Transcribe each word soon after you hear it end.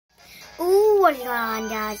What is going on,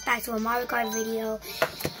 guys? Back to a Mario Kart video.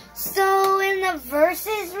 So in the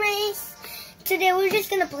versus race today, we're just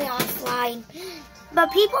gonna play on slide.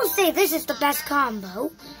 But people say this is the best combo,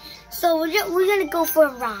 so we're gonna go for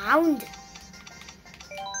a round.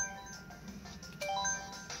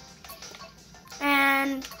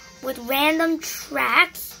 And with random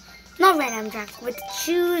tracks, not random tracks, with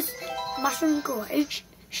choose Mushroom Gorge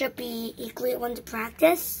should be equally one to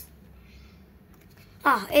practice.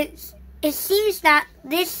 It seems that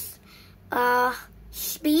this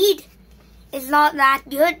speed is not that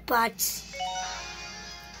good, but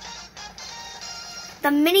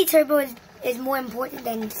the mini turbo is more important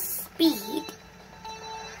than speed.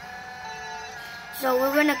 So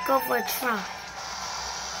we're gonna go for a try.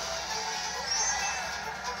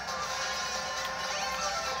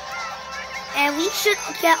 And we should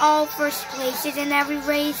get all first places in every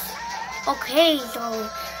race. Okay, so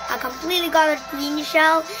I completely got a green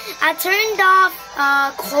shell. I turned off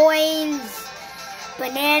coins,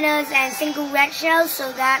 bananas, and single red shells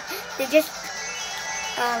so that they just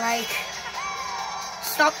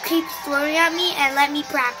keep throwing at me and let me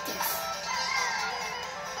practice.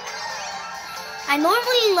 I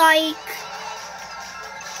normally like,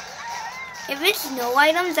 if it's no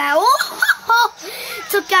items,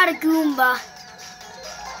 took out a Goomba.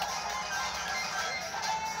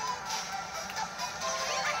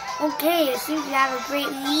 Okay, it seems we have a great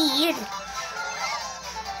lead.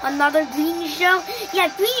 Another green shell. Yeah,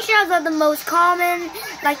 green shells are the most common,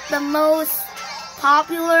 like the most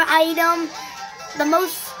popular item. The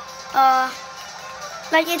most,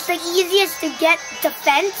 it's the easiest to get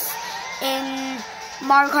defense in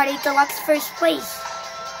Mario Kart 8 Deluxe first place.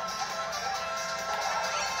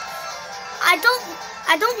 I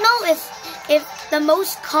don't know if the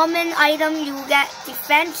most common item you get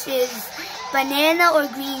defense is banana or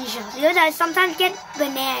green shell, because I sometimes get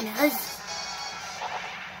bananas.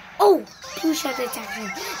 Oh, blue shell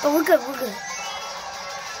protection, but we're good.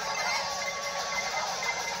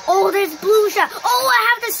 Oh, there's blue shell. Oh, I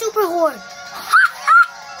have the super horn.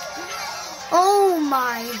 Oh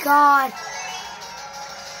my god.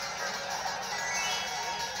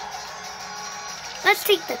 Let's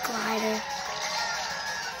take the glider.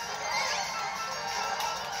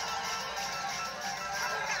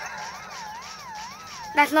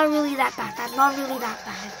 That's not really that bad.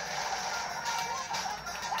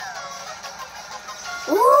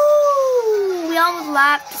 Ooh, we almost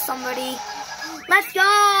lapped somebody. Let's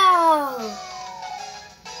go!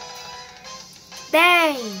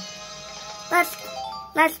 Bang!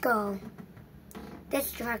 Let's go.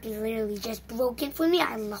 This track is literally just broken for me.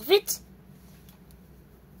 I love it.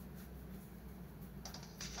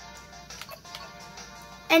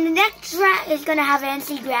 And the next track is gonna have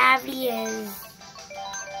anti-gravity is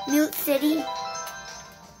Mute City.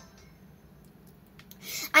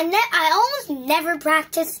 I almost never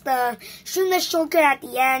practice the Shroomless shortcut at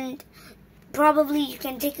the end. Probably you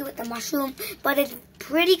can take it with the mushroom, but it's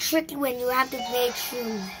pretty tricky when you have to play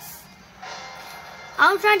Shroomless.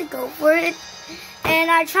 I'm trying to go for it, and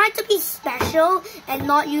I tried to be special and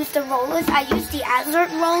not use the rollers. I used the Azure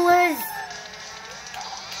rollers.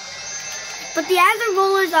 But the Azure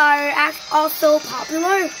rollers are also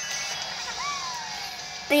popular.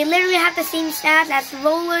 They literally have the same stats as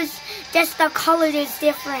rollers, just the color is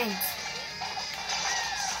different.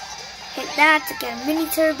 Hit that to get a mini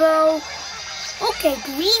turbo. Okay,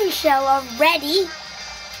 green shell already.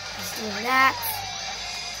 Let's do that.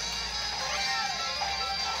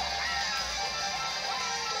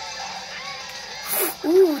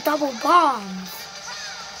 Ooh, double bombs.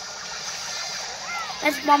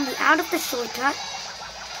 Let's bomb me out of the shortcut.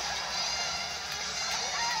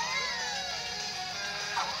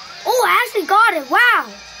 Oh, I actually got it. Wow.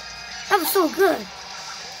 That was so good.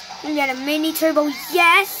 We got a mini turbo.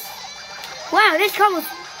 Yes. Wow, this car was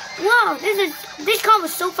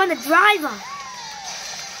so fun to drive on.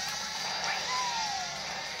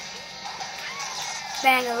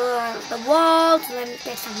 Bang the walls. Let me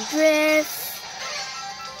get some drifts.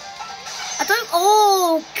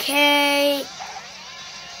 Okay.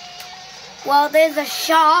 Well, there's a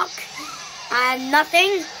shock. I have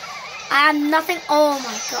nothing. Oh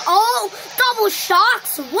my god. Oh, double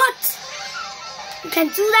shocks. What? You can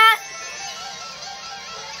do that?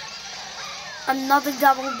 Another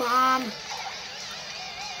double bomb.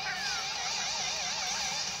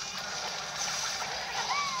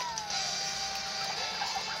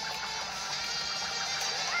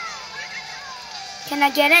 Can I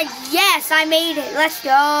get it? Yes, I made it. Let's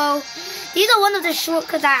go. These are one of the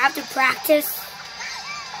shortcuts I have to practice.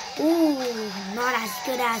 Ooh, not as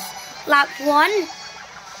good as lap 1.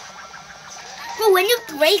 But when you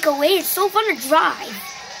break away, it's so fun to drive.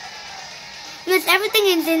 Because everything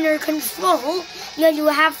is in your control, then you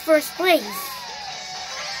have first place.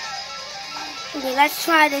 Okay, let's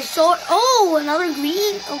try this short. Oh, another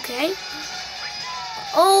green. Okay.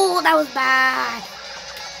 Oh, that was bad.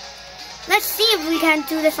 Let's see if we can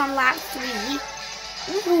do this on lap 3.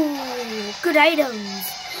 Ooh, good items.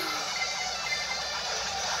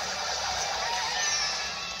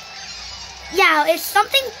 Yeah, it's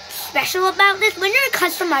something special about this. When you're in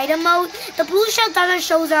custom item mode, the blue shell doesn't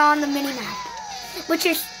show that on the minimap, which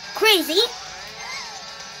is crazy.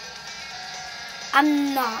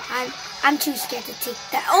 I'm too scared to take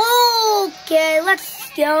that. Okay,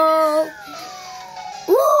 let's go.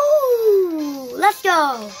 Ooh, let's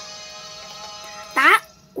go. That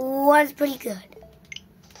was pretty good.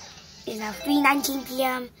 It's now 3:19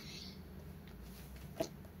 p.m.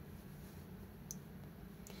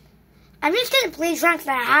 I'm just gonna play tracks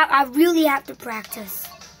that I really have to practice.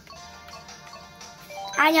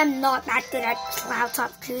 I am not that good at Cloud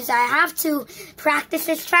Top Cruise. I have to practice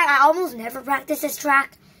this track. I almost never practice this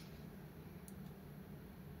track.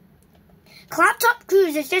 Cloud Top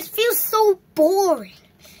Cruise, it just feels so boring.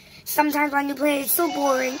 Sometimes when you play, it's so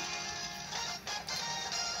boring.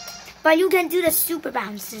 But you can do the super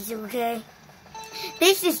bounces, okay?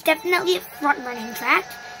 This is definitely a front-running track.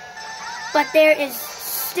 But there is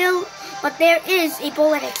a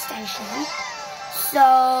bullet extension.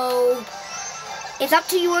 So it's up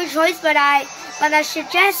to your choice, but I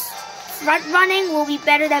suggest front running will be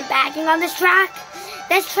better than backing on this track.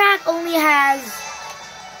 This track literally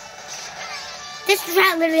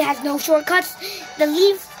has no shortcuts. The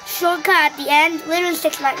leave shortcut at the end literally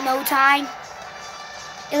takes like no time.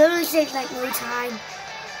 It literally takes like no time.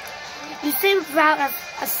 You save about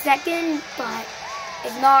a second, but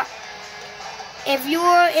it's not. If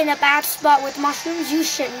you're in a bad spot with mushrooms, you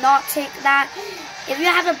should not take that. If you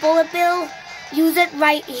have a bullet bill, use it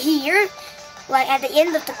right here, like at the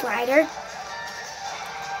end of the glider.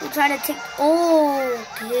 We try to take.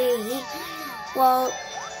 Okay. Well,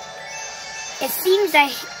 it seems I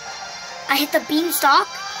hit the beanstalk.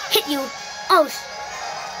 Hit you. Oh,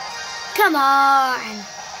 come on.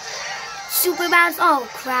 Super bounce. Oh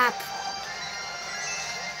crap.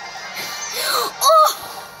 Oh.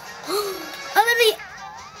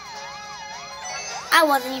 I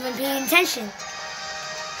wasn't even paying attention.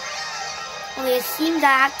 Okay, it seems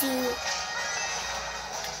I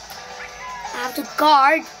have to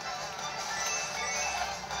guard.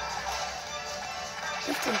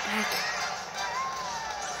 Let's go back.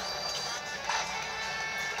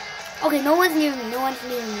 Okay, no one's near me. No one's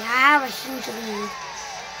near me. I have a huge lead.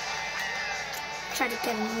 Try to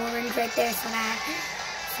get an orange right there, so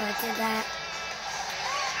I did that.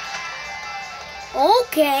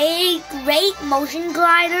 Okay, great motion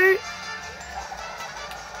glider.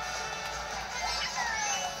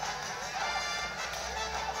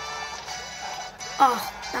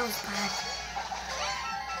 Oh, that was bad.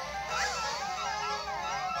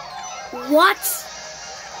 What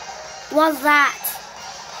was that?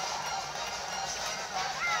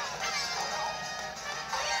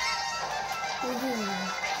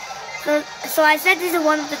 So I said this is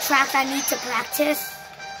one of the tracks I need to practice.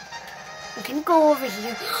 We can go over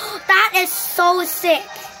here. That is so sick.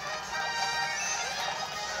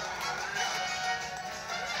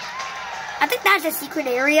 I think that's a secret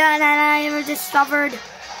area that I ever discovered.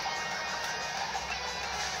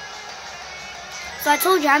 So I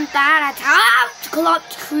told you I'm bad at Cloud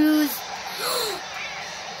Cruise.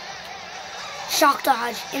 Shock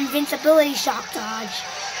dodge. Invincibility shock dodge.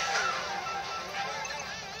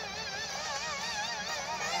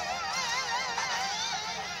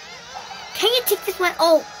 Can you take this one?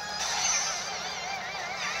 Oh.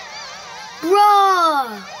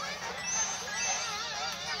 Bruh.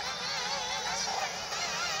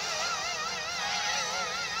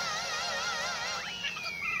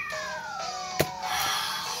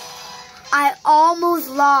 I almost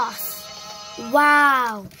lost.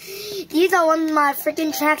 Wow. These are one of my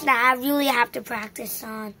freaking tracks that I really have to practice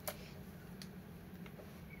on.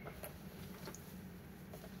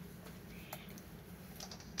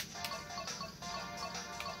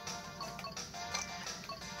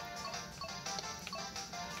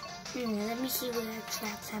 Let me see what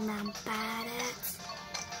tracks I'm bad at.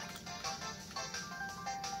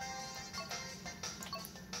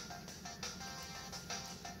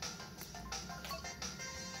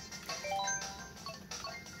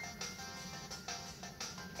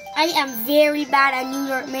 I am very bad at New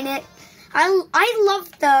York Minute. I love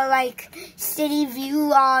the city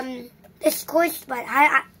view on this course, but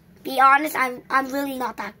I be honest, I'm really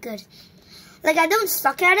not that good. I don't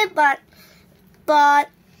suck at it, but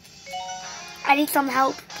but I need some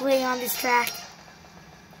help playing on this track.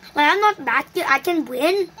 But I'm not that good. I can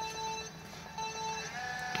win,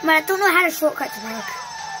 but I don't know how the shortcuts work.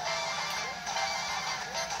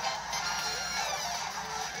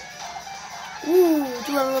 Ooh,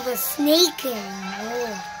 do a little bit of snaking.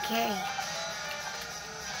 Okay.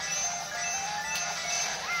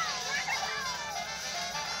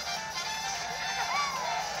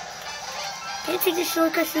 Can I take the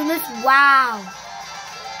shortcut through this? Wow.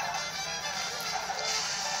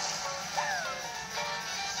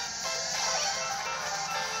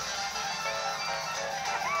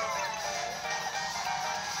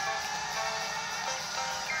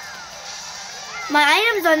 My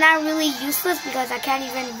items are now really useless because I can't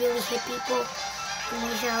even really hit people in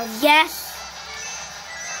these shells. Yes!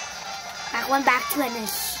 I went back to it and then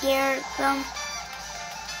scared them.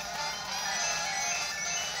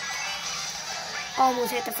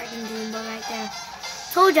 Almost hit the freaking Goomba right there.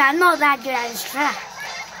 Told you I'm not that good at this track.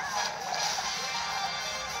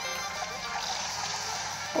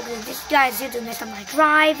 Okay, this guy's here to mess up my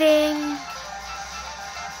driving.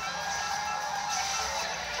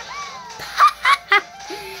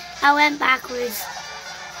 I went backwards.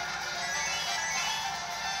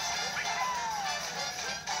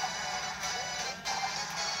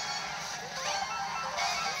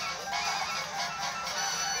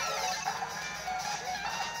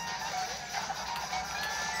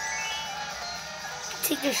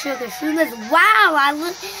 Take the sugar shoeless. Wow, I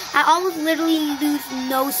almost literally lose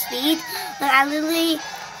no speed. Like I literally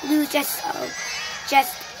lose just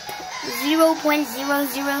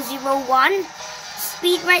 0.0001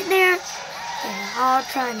 speed right there. And all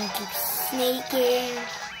trying to keep snaking.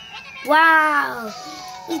 Wow,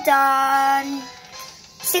 we done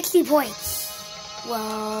 60 points.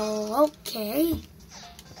 Well, okay.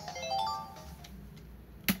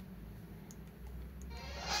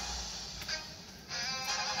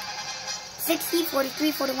 60,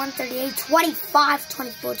 43, 41, 38, 25,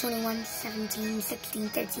 24, 21, 17, 16,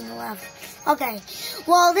 13, 11. Okay,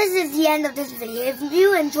 well, this is the end of this video. If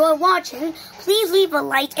you enjoy watching, please leave a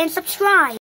like and subscribe.